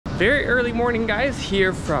Very early morning, guys,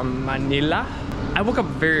 here from Manila. I woke up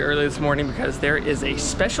very early this morning because there is a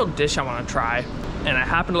special dish I want to try. And I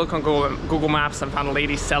happened to look on Google Maps and found a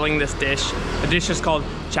lady selling this dish. The dish is called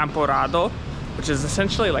champorado, which is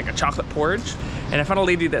essentially like a chocolate porridge. And I found a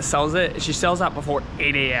lady that sells it. She sells that before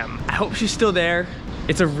 8 a.m. I hope she's still there.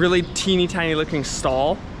 It's a really teeny tiny looking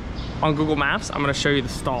stall on Google Maps. I'm gonna show you the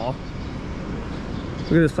stall.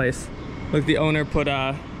 Look at this place. Look, the owner put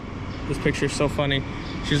this picture is so funny.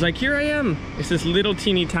 She's like, here I am. It's this little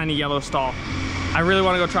teeny tiny yellow stall. I really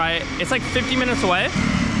want to go try it. It's like 50 minutes away.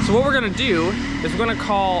 So what we're gonna do is we're gonna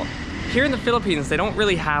call, here in the Philippines, they don't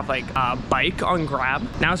really have like a bike on Grab.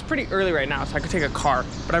 Now it's pretty early right now, so I could take a car,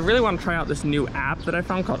 but I really want to try out this new app that I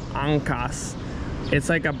found called Angkas. It's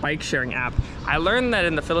like a bike sharing app. I learned that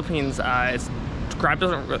in the Philippines, Grab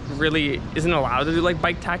isn't allowed to do like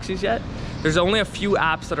bike taxis yet. There's only a few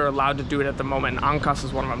apps that are allowed to do it at the moment, and Angkas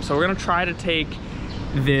is one of them. So we're gonna try to take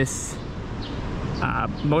this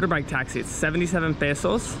motorbike taxi. It's 77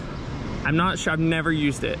 pesos. I'm not sure, I've never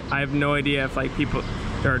used it. I have no idea if like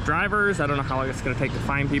there are drivers. I don't know how long it's gonna take to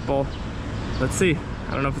find people. Let's see.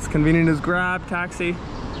 I don't know if it's convenient as Grab taxi.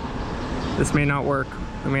 This may not work.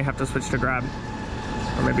 We may have to switch to Grab,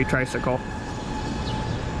 or maybe tricycle.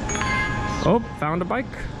 Oh, found a bike.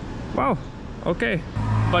 Wow, okay.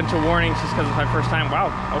 Bunch of warnings just because it's my first time.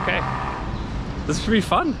 Wow, okay. This should be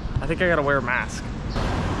fun. I think I gotta wear a mask.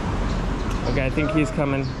 Okay, I think he's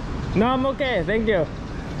coming. No, I'm okay, thank you.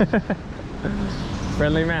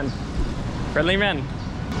 Friendly man. Friendly man.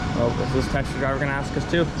 Oh, is this taxi driver gonna ask us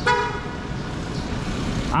too?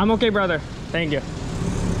 I'm okay, brother. Thank you.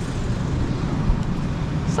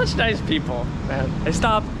 Such nice people, man. They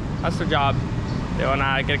stop, that's their job. They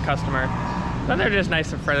wanna get a customer. But they're just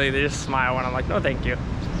nice and friendly. They just smile when I'm like, no, thank you.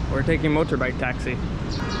 We're taking motorbike taxi.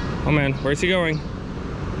 Oh man, where's he going?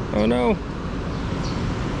 Oh no.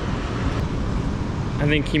 I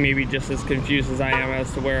think he may be just as confused as I am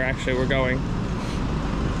as to where actually we're going.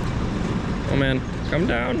 Oh man, come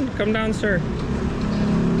down, sir.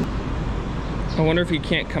 I wonder if he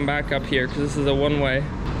can't come back up here because this is a one-way.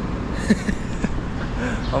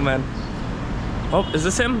 Oh man. Oh, is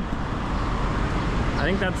this him? I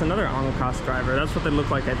think that's another Angkas driver. That's what they look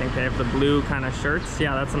like, I think. They have the blue kind of shirts.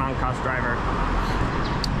 Yeah, that's an Angkas driver.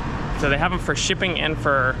 So they have them for shipping and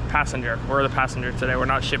for passenger. We're the passenger today, we're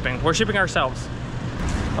not shipping. We're shipping ourselves.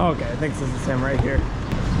 Okay, I think this is him right here.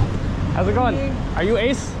 How's it going? Are you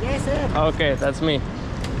Ace? Yes, sir. Okay, that's me.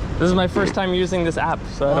 This is my first time using this app,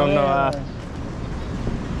 so I don't know.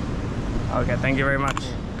 Okay, thank you very much.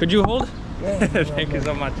 Could you hold? Yeah. Thank you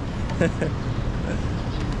so much.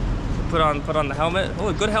 Put on the helmet.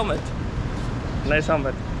 Oh, good helmet. Nice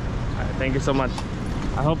helmet. All right, thank you so much.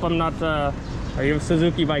 I hope I'm not. Are you a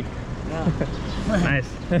Suzuki bike? Yeah. Nice.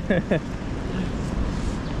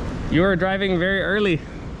 You were driving very early.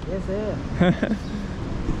 Yes, sir.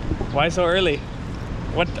 Why so early?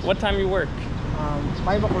 What time you work?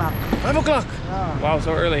 5 o'clock. 5 o'clock. Yeah. Wow,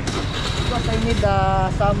 so early. Because I need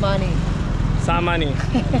some money. Some money.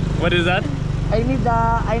 What is that? I need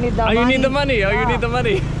the money. You need the money. Oh, yeah. you need the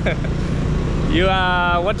money. You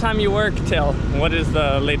what time you work till? What is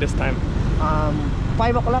the latest time?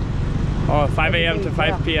 5 o'clock. Oh, 5 a.m. to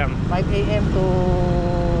 5 p.m. 5 a.m. to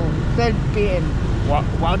 12 p.m.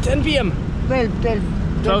 Wow, 10 p.m.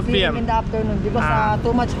 12 p.m. in the afternoon because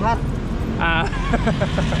too much hot.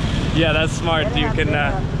 Yeah, that's smart. Very you hot,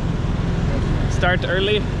 can start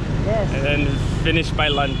early. Yes. And then finish by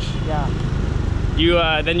lunch. Yeah. You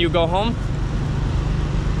then you go home.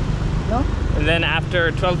 No? And then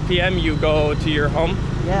after 12 p.m. you go to your home.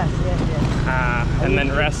 Yes. And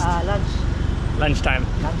then rest. Lunchtime.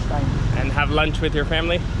 And have lunch with your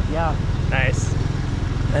family. Yeah. Nice.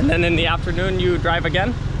 And then in the afternoon you drive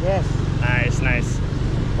again. Yes. Nice.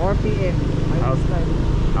 4 p.m.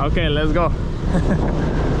 Okay, let's go.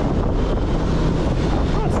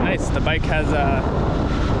 Oh, it's nice. The bike has a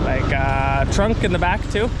trunk in the back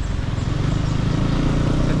too.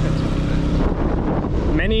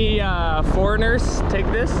 Many foreigners take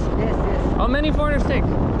this? Yes. Oh, many foreigners take.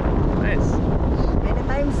 Nice. Many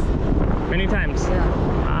times? Many times? Yeah.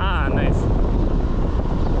 Ah, nice.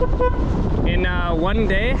 In one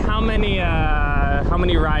day, how many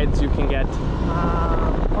rides you can get?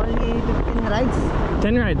 Only 15 rides.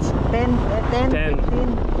 10 rides? 10,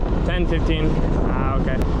 15. 10, 15? Ah,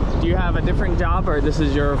 okay. Do you have a different job or this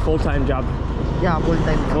is your full-time job? Yeah,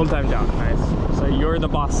 full-time. Full-time job, nice. So you're the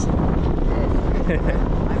boss? Yes.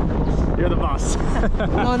 I'm the boss. You're the boss.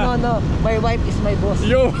 No. My wife is my boss.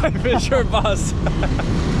 Your wife is your boss.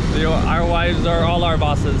 Our wives are all our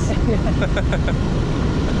bosses.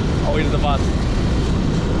 Always the boss.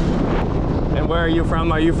 And where are you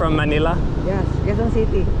from? Are you from Manila? Yes, Quezon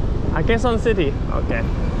City. Quezon City. Okay.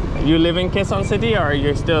 You live in Quezon City, or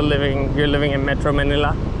you're still living? You're living in Metro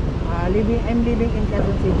Manila. I'm living in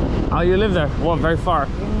Quezon City. Oh, you live there? Well, very far.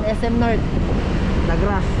 In SM North,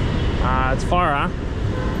 Lagras. It's far, huh?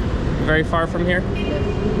 Very far from here? Yes.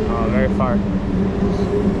 Oh, very far.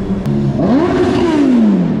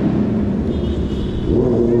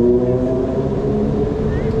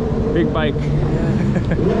 Big bike.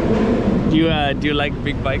 Yeah. Do you like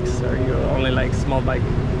big bikes, or you only like small bike?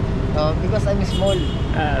 Because I'm small.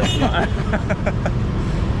 Small.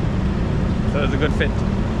 So it's a good fit.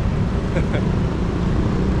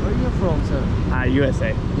 Where are you from, sir?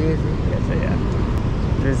 USA. USA, yeah.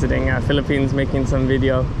 Visiting Philippines, making some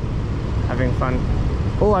video, having fun.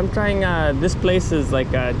 Oh, I'm trying. This place is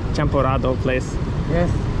like a champurrado place. Yes.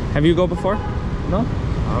 Have you go before? No?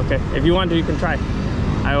 Okay. If you want to, you can try.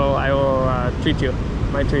 I will treat you.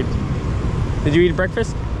 My treat. Did you eat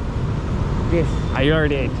breakfast? Yes. You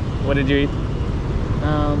already ate. What did you eat?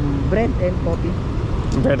 Bread and coffee.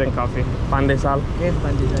 Bread and coffee. Pandesal. Yes,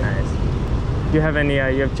 pandesal. Nice. Do you have any?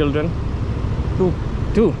 You have children? 2.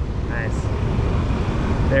 2. Nice.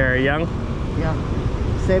 They're young. Yeah.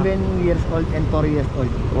 7 years old and 4 years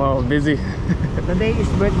old. Wow, busy. Today is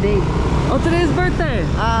birthday. Oh, today is birthday.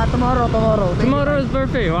 Tomorrow. Tomorrow is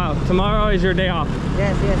birthday. Wow. Tomorrow is your day off.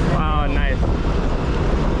 Yes. Wow, nice.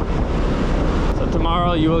 So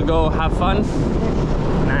tomorrow you will go have fun.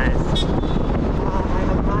 Nice. I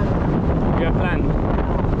have fun. You have plan.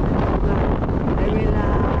 I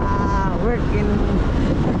will work in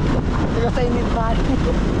because I need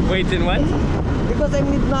money. Wait, in what? Because I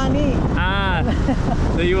need money.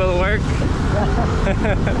 So you will work?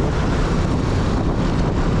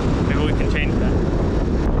 Maybe we can change that.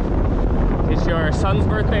 It's your son's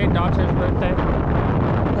birthday, daughter's birthday?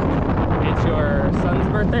 It's your son's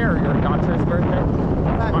birthday or your daughter's birthday?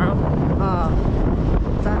 Tomorrow?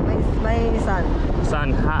 My son.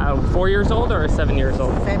 Son, 4 years old or 7 years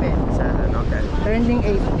old? 7. 7, okay. Turning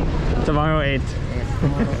 8. Tomorrow 8. Yes,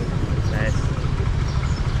 tomorrow 8. Nice.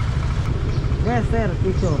 Yes, sir.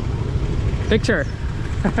 Picture.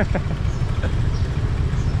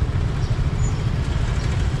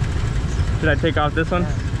 Should I take off this one?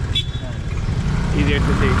 Yeah. Easier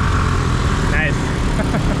to see. Nice.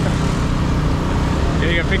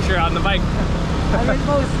 Getting a picture on the bike. I will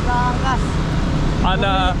post Angkas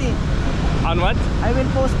community. On what? I will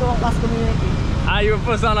post to Angkas community. You will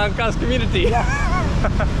post on Angkas community. Yeah.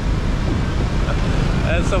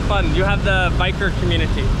 That's so fun. You have the biker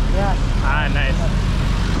community. Yeah. Nice.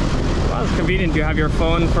 Well, it's convenient. You have your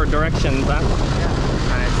phone for directions, huh? Yeah.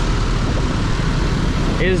 Nice.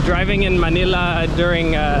 Is driving in Manila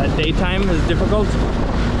during daytime is difficult?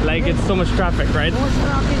 Like it's so much traffic, right? Most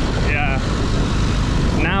traffic. Yeah.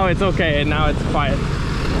 Now it's okay. Now it's quiet.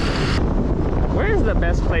 Where is the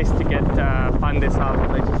best place to get pandesal?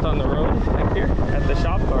 Like just on the road, like here at the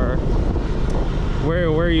shop, or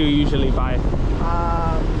where you usually buy?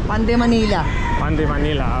 Pande Manila. Pande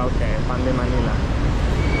Manila. Okay, Pande Manila.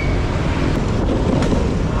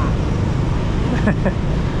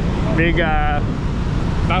 Big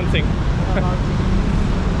bouncing.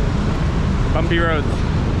 Bumpy roads.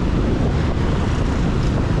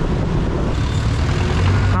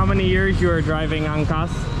 How many years you are driving Angkas?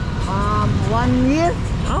 1 year.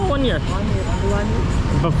 Oh, 1 year. 1 year. Only 1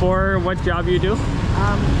 year. Before, what job you do?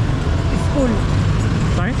 School.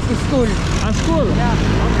 Sorry? School. School? Yeah.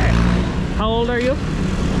 Okay. How old are you?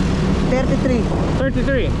 33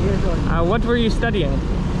 33. years old. What were you studying?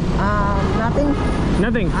 Nothing.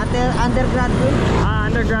 Nothing. Undergraduate.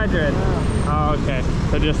 Undergraduate. Oh, okay.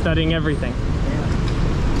 So just studying everything.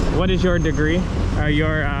 Yeah. What is your degree?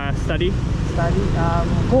 Your study? Study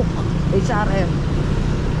cook. HRM.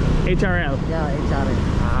 HRL. Yeah, HRM.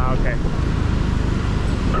 Okay.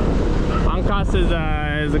 Angkas is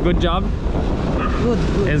a good job. Good.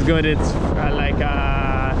 It's good. It's like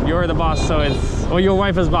you're the boss, so it's well, your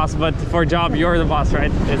wife is boss, but for job you're the boss,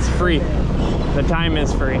 right? It's free. The time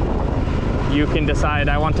is free. You can decide.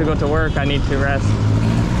 I want to go to work. I need to rest.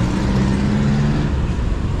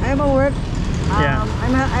 I have a work. Yeah.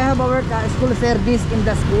 I have a work school service in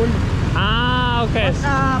the school. Okay.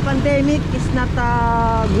 But pandemic is not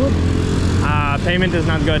good. Payment is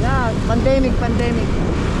not good. Yeah, pandemic.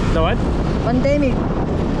 The what? Pandemic.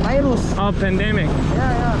 Virus. Oh, pandemic.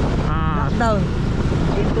 Yeah. Lockdown.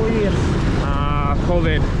 In 2 years.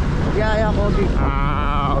 COVID. Yeah, COVID.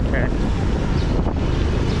 Okay.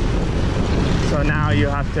 So now you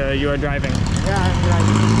are driving. Yeah, I'm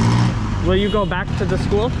driving. Will you go back to the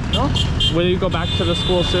school? No? Will you go back to the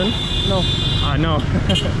school soon? No. No.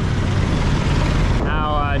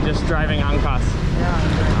 Now, just driving angkas.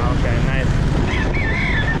 Yeah. Okay, nice.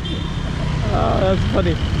 Oh, that's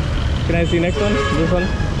funny. Can I see next one? This one?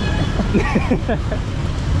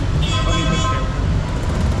 Funny picture.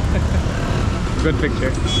 Good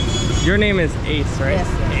picture. Your name is Ace, right? Yes.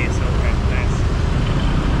 Ace, okay, nice.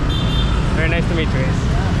 Very nice to meet you, Ace.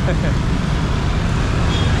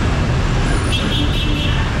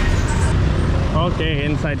 Okay,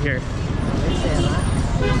 inside here.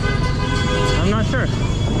 I'm not sure.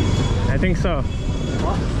 I think so.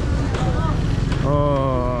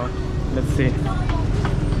 Oh, let's see.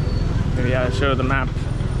 Maybe I'll show the map.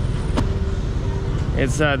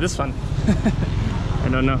 It's this one. I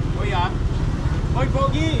don't know. What?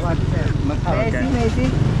 Okay. Messi.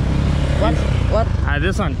 What?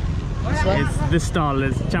 This one. This one? It's this stall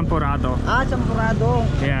is champorado. Ah, champurado.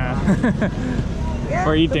 Yeah. Yeah,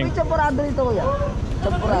 For eating. may champurado dito kuya.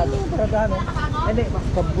 Champurado. Hindi,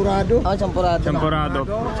 champurado. Oh, champurado. Champorado.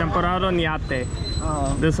 Champorado niate.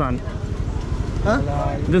 Oo. This one. Ha?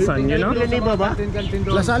 This one, you know? Villanueva ba?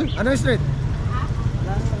 Lasal? Ano yung street?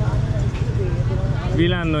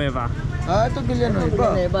 Villanueva. Ah, ito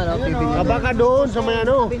Villanueva. Villanueva, no? Baka doon sa may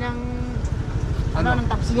ano? Ano ng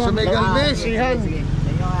taksihan? Sa may Galvez. Sihan.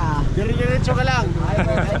 Diretso ka lang.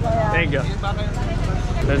 There you go.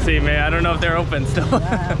 Let's see, man. I don't know if they're open still.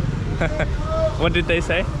 What did they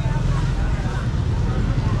say?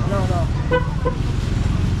 No.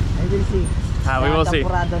 I will see. We will see.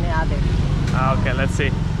 Champurado ni ate. Okay, let's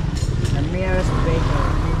see. The nearest baker,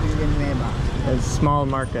 Villanueva. It's small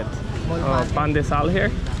market. Oh, pan de sal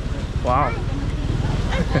here? Wow.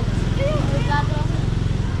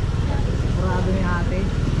 Champurado ni ate.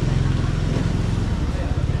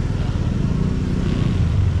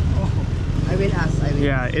 I will ask.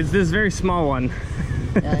 Yeah, it's this very small one.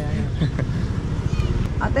 Yeah.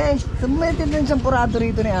 Ate, saan mo natin yung champurado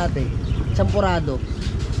rito ni ate? Champurado.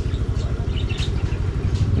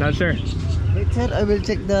 Not sure. Wait sir, I will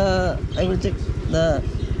check the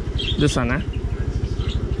This one, huh?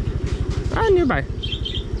 Nearby.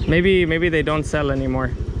 Maybe they don't sell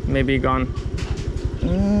anymore. Maybe gone.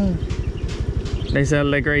 They sell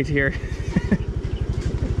like right here.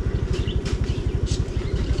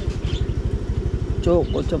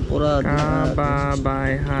 Choco champurado.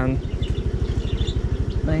 Kababayhan.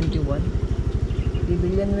 91.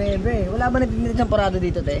 Villanueva eh. Wala ba nagtitinda ng champurado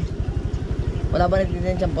dito, te? Wala ba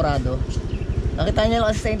nagtitinda ng champurado? Nakita niyo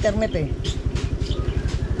lang kasi sa internet eh.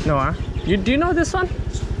 No, ah? Do you know this one?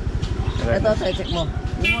 Ito, check mo.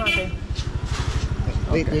 Yung mga ate.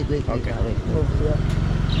 Wait. Okay. Wait.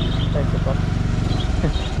 Check it out.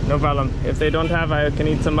 No problem. If they don't have, I can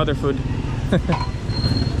eat some other food.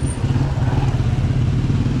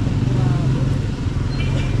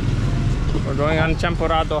 We're going on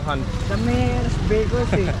champurado hunt. The Mayor's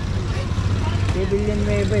Bakers eh. Kay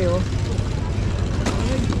Villanueva eh, oh.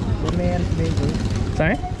 The Mayor's Bakers.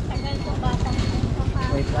 Sorry?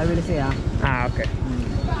 Wait, I will say ah. Okay.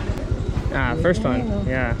 First one.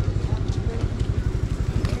 Yeah.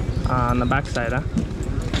 On the back side, huh?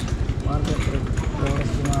 Market Road.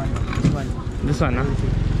 This one. This one, huh?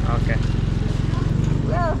 Okay.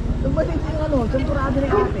 Yeah, doon ba dito yung ano? Champurado ni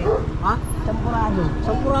ate. Ha? Champurado.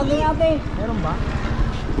 Champurado ni ate. Meron ba?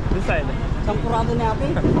 This side. Champurado ni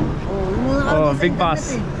ate? Oh, yung mga nakalagay sa Big internet boss.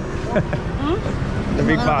 eh. The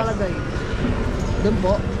big boss. Doon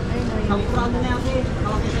po. Champurado ni ate.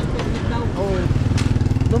 Nakalagay sa internet daw. Oh.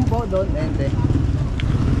 Doon po, doon. Ente.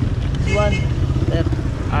 This one. There.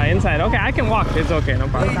 Inside. Okay, I can walk. It's okay,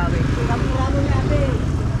 no problem. Champurado ni ate.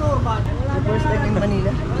 Store ba? Your first time in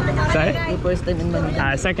Manila? Sorry? Your first time in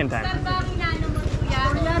Manila? Second time. Saan ba ang inanong mo, kuya?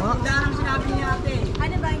 Darang sinabi niya ate.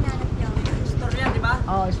 Ano ba inanong niyo? Store yan, di ba?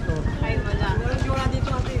 Oo, store. Ay, wala. Wala dito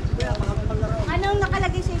ate. Kuya, baka may paglaro. Anong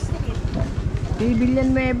nakalagay sa sticket? Si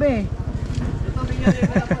Villanueva eh. Ito,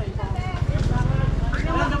 Villanueva na po eh.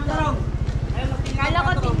 Kala ko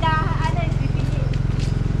tindahan, ano yung bibili?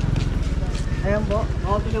 Ayan po.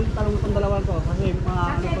 Oo, tingnan mo talong itong dalawa ko kasi mga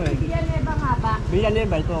ano ko eh. Villanueva nga ba?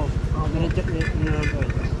 Villanueva ito. Oo, nirecheck nyo ko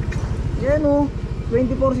eh. Yan o.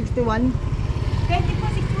 2461.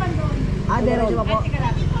 2461 doon. Diretso pa po.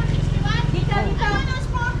 Dito, dito.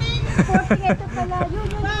 40, ito pala. Yun.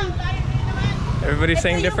 Everybody's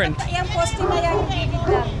saying different. Yung poste na yan, yung bibig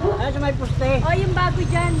lang. Ayun sa may poste. Oh, yung bago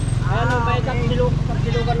dyan. Ayun, may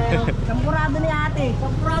tapsilugan na yun. Champurado ni ate.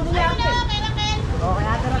 Sampurado niya ate. Okay,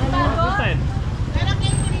 ate na kayo. This side.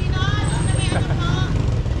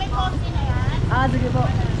 Sige po.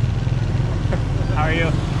 How are you?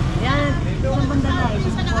 Yan. Isang banda na.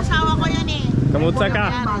 Sa nakasawa ko yan eh. Kamusta ka?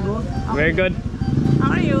 Bago. Very good.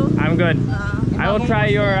 How are you? I'm good. I will try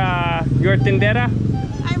your tindera.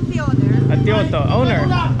 I'm the owner. Atioto, owner.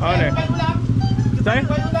 Sorry?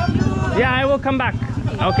 Yeah, I will come back.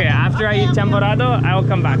 Okay, after I eat champorado, I will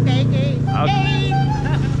come back. Okay. Okay.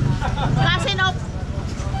 Cousin of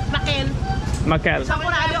Makel. Makel.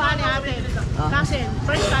 Champorado, ate. Cousin.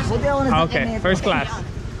 First cousin. Buti ako nasa Okay, first class.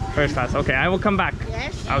 First class. Okay, I will come back.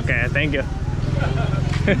 Yes. Okay, thank you.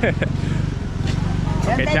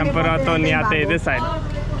 Okay, champorado ni ate this side.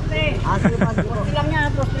 Sige pa, sige po. Silang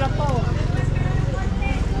niya, post lang po.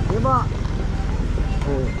 Sige po.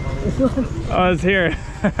 Oh, it's here.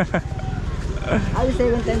 Ay,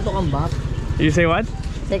 second time to come back. You say what?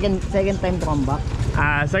 Second time to come back.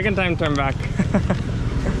 Second time turn back.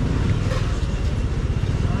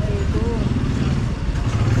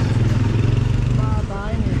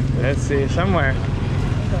 Let's see, somewhere.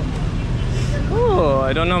 Oh,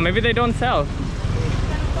 I don't know. Maybe they don't sell.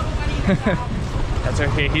 That's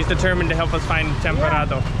okay. He's determined to help us find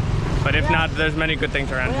champorado. But if not, there's many good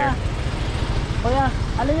things around here. Kuya,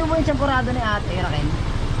 alam niyo ba yung champorado ni ate, Raquel?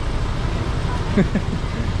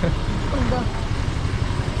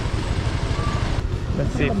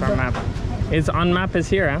 Let's see if our map. It's on map is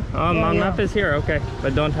here, huh? Oh, Yeah, on yeah. map is here. Okay,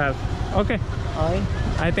 but don't have. Okay, Okay.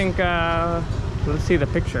 I think. Let's see the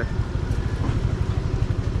picture.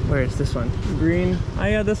 Where is this one? Green. Ah,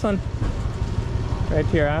 yeah, this one. Right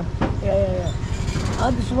here, huh? Yeah. Ah,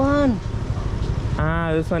 this one.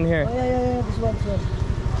 Ah, this one here. Oh, yeah. This one.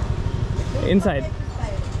 Inside.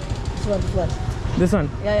 This one. This one.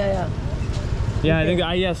 Yeah. Yeah, I think.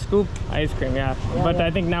 Yeah, scoop ice cream. Yeah, Yeah, but yeah.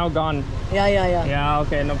 I think now gone. Yeah. Yeah.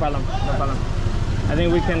 Okay. No problem. I think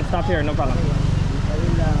we can stop here. No problem.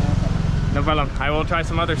 No problem. I will try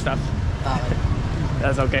some other stuff. Okay.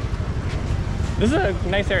 That's okay. This is a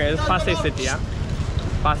nice area. It's Pasay City, yeah?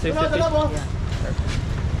 Pasay City.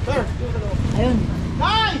 Ayun.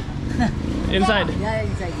 Inside. Yeah,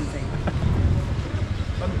 inside.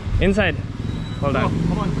 Inside. Hold on.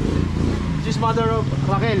 Come on. This is mother of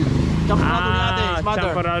Raquel. Champorado ni ate. His mother.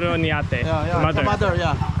 champorado ni ate. Yeah. Mother. Mother,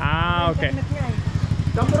 yeah. Ah, okay.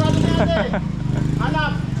 Champorado ni ate.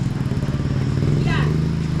 Anak.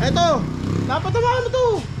 Eto. Napatamaan mo to.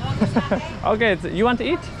 Okay, you want to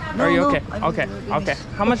eat? Or are you No, okay? I'm Okay. finished.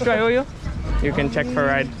 How much do I owe you? You can check for a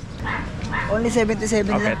ride. Only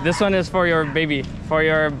 77 Okay, lang. this one is for your baby, for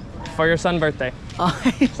your son birthday.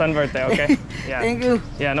 Okay. Son birthday, okay? Yeah. Thank you.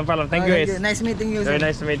 Yeah, no problem. Thank you, Ace. Nice meeting you, Very sir.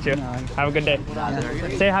 nice to meet you. Have a good day.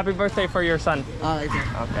 Say happy birthday for your son. Okay, sir.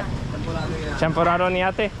 Okay. Champorado ni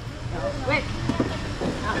ate? Wait.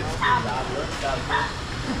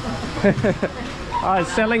 Oh,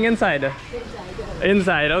 it's selling inside.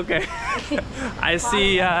 Inside, okay. I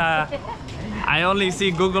see, I only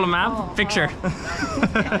see Google Map picture.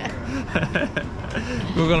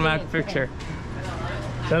 Google Map picture.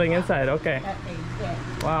 Selling inside, okay.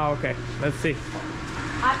 Wow, okay. Let's see.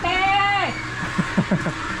 Ate!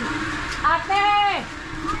 Ate!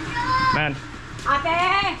 Man,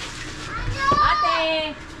 Ate!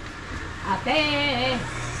 Ate! Ate!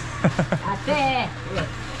 Ate!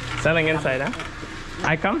 selling inside, huh?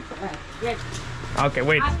 I come? Yes. Okay,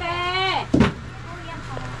 wait. Ate!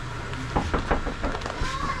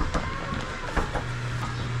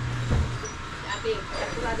 Ate,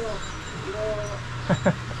 sigurado.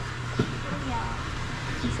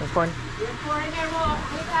 So fun. Yung foreigner mo,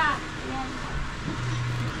 kita.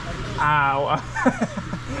 Ow.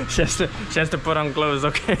 she has to put on clothes.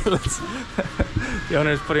 Okay, let's. The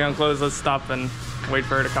owner's putting on clothes. Let's stop and wait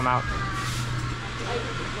for her to come out.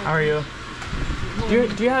 How are you? Do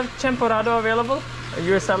you have champorado available? Are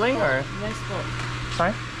you selling or? Yes, po.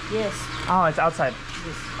 Sorry? Yes. Oh, it's outside.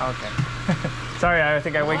 Yes. Okay. Sorry, I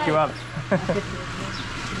think I wake you up.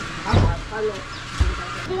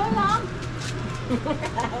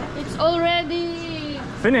 It's already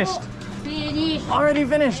Finished. finished. Already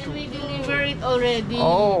finished. We deliver it already.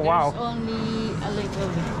 Oh, wow. There's only a little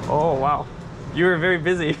bit. Oh wow, you were very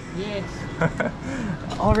busy. Yes.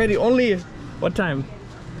 Already, only what time?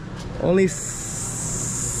 Only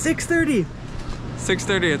 6:30.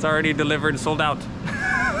 6:30. It's already delivered, sold out.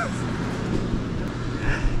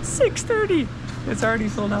 6:30. It's already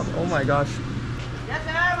sold out. Oh my gosh. Yes,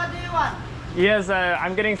 sir. What do you want? Yes,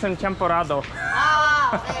 I'm getting some champorado,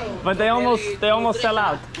 Ah, okay. but they almost sell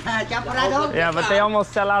out. Champorado? Yeah, but they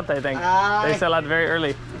almost sell out. I think they sell out very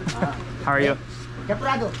early. How are you?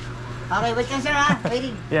 Champorado. Okay, wait lang, sir, ha?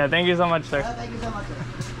 Waiting. Yeah, thank you so much, sir. Thank you so much,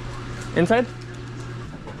 sir. Inside?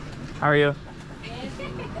 How are you?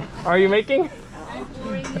 Are you making? I'm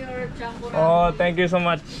pouring your champorado. Oh, thank you so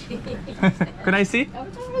much. Could I see?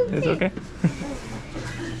 It's okay.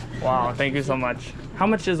 Wow, thank you so much. How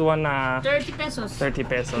much is one? 30 pesos. 30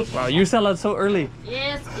 pesos. Wow, you sell it so early.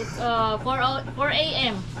 Yes, it's 4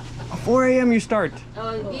 a.m. 4 a.m. you start.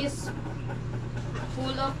 This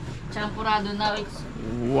full of champurrado now. It's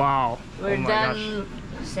Wow. we're Oh my done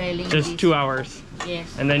selling. Just this. 2 hours.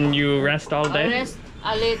 Yes. And then you rest all I day? rest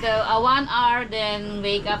a little, 1 hour, then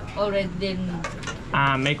wake up already. Then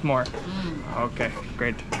Make more. Okay,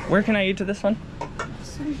 great. Where can I eat to this one?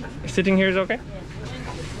 Sitting here is okay?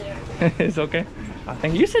 yes, It's okay.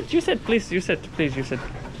 Thank you. You sit, please. You sit, please. You sit.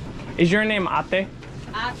 Is your name Ate?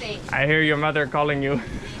 ate. I hear your mother calling you.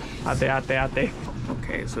 Ate, ate, ate.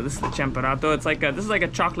 Okay, so this is the champurrado. It's like this is like a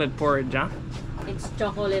chocolate porridge, huh? It's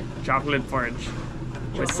chocolate. Chocolate porridge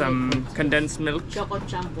with some condensed milk. Choco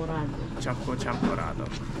champurrado. Choco champurrado.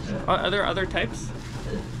 Are there other types?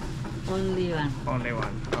 Only one. Only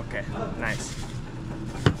one. Okay, nice.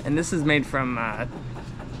 And this is made from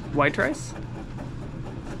white rice.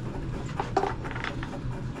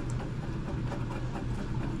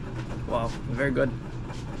 Wow, very good.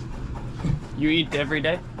 You eat every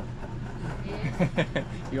day?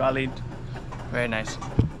 You all eat. Very nice.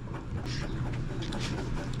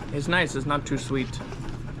 It's nice, it's not too sweet.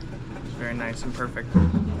 It's very nice and perfect.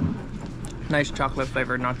 Nice chocolate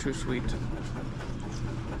flavor, not too sweet.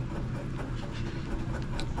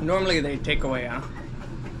 Normally they take away, huh?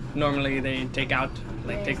 Normally they take out,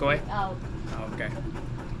 like Yes, take away? Out. Oh, okay.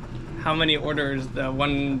 How many orders, the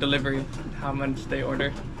one delivery, how much they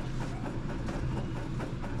order?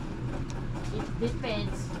 It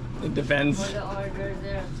depends. It depends. For the order,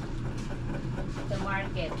 the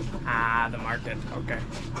market. Ah, the market, okay.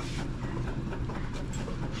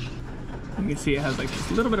 You can see it has like just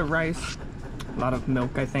a little bit of rice, a lot of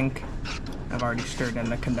milk, I think. I've already stirred in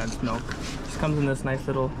the condensed milk. This comes in this nice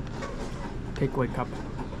little takeaway cup.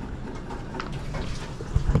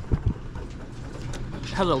 It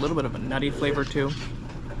has a little bit of a nutty flavor too.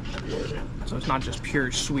 So it's not just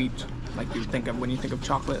pure sweet like you would think of when you think of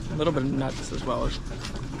chocolate. A little bit of nuts as well as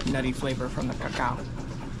nutty flavor from the cacao.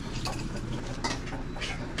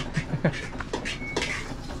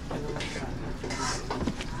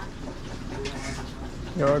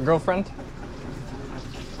 Your girlfriend?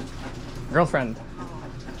 Girlfriend.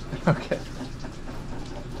 Okay.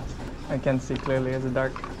 I can't see clearly, it's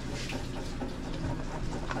dark.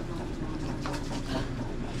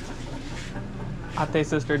 Ate,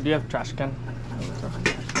 sister, do you have trash can?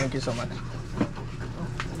 Thank you so much.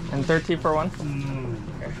 And 30 for one?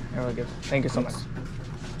 Okay, here we go. Thank you so much.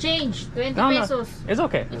 Change, 20 No, pesos. it's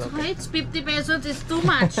okay. It's okay. Okay, it's 50 pesos. It's too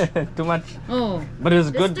much. Too much? Oh. But it's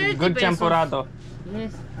It's good, 30 good pesos. champurrado.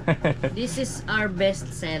 Yes. This is our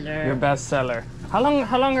best seller. Your best seller. How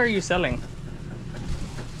long are you selling?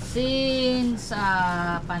 Since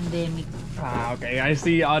pandemic. Ah, okay. I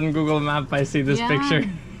see on Google Map, I see this Yeah. picture.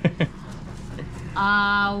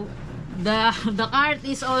 The cart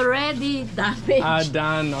is already damaged.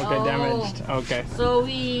 Done. Okay, Oh. damaged. Okay. So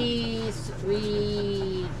we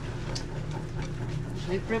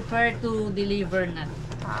prefer to deliver not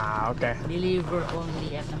Okay. deliver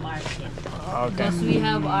only at the market. Okay. Because we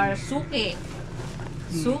have our suke.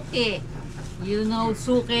 Suke. You know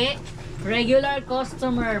suke? Regular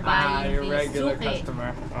customer buying Your this regular suke.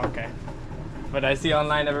 customer. Okay. But I see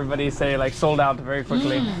online everybody say like sold out very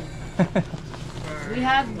quickly. We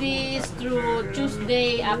have this through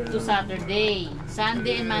Tuesday up to Saturday.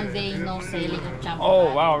 Sunday and Monday, no selling of champurrado.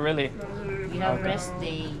 Oh wow, really? We have rest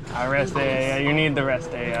day. Rest day. Yeah, you need the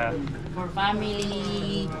rest day. For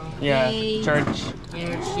family. Yeah. day. Church.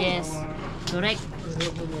 Church, yes. Correct.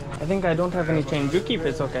 I think I don't have any change. You keep it.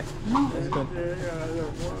 It's okay. No. It's good.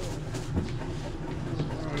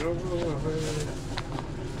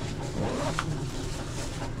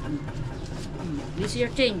 This is your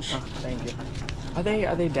change. Oh, thank you. Are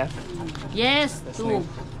they deaf? Yes, Listening. two.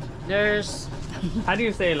 There's How do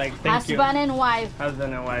you say like thank you? husband and wife.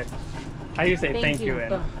 Husband and wife. How do you say thank you?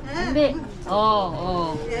 To. Hindi.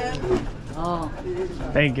 Oh.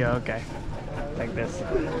 Thank you. Okay. Like this.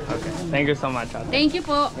 Okay. Thank you so much. Ate. Thank you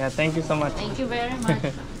po. Yeah. Thank you so much. Thank you very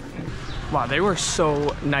much. Wow, they were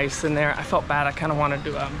so nice in there. I felt bad. I kind of wanted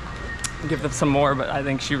to give them some more, but I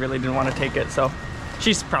think she really didn't want to take it. So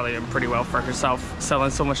she's probably doing pretty well for herself, selling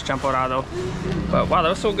so much champurrado. But wow, that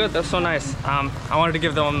was so good. That was so nice. I wanted to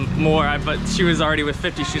give them more, but she was already with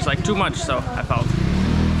 50. She's like, too much. So I felt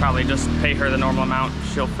probably just pay her the normal amount.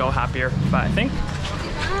 She'll feel happier. But I think,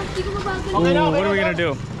 ooh, what are we gonna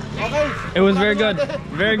do? It was very good.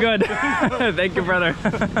 Very good. Thank you, brother.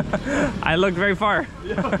 I looked very far.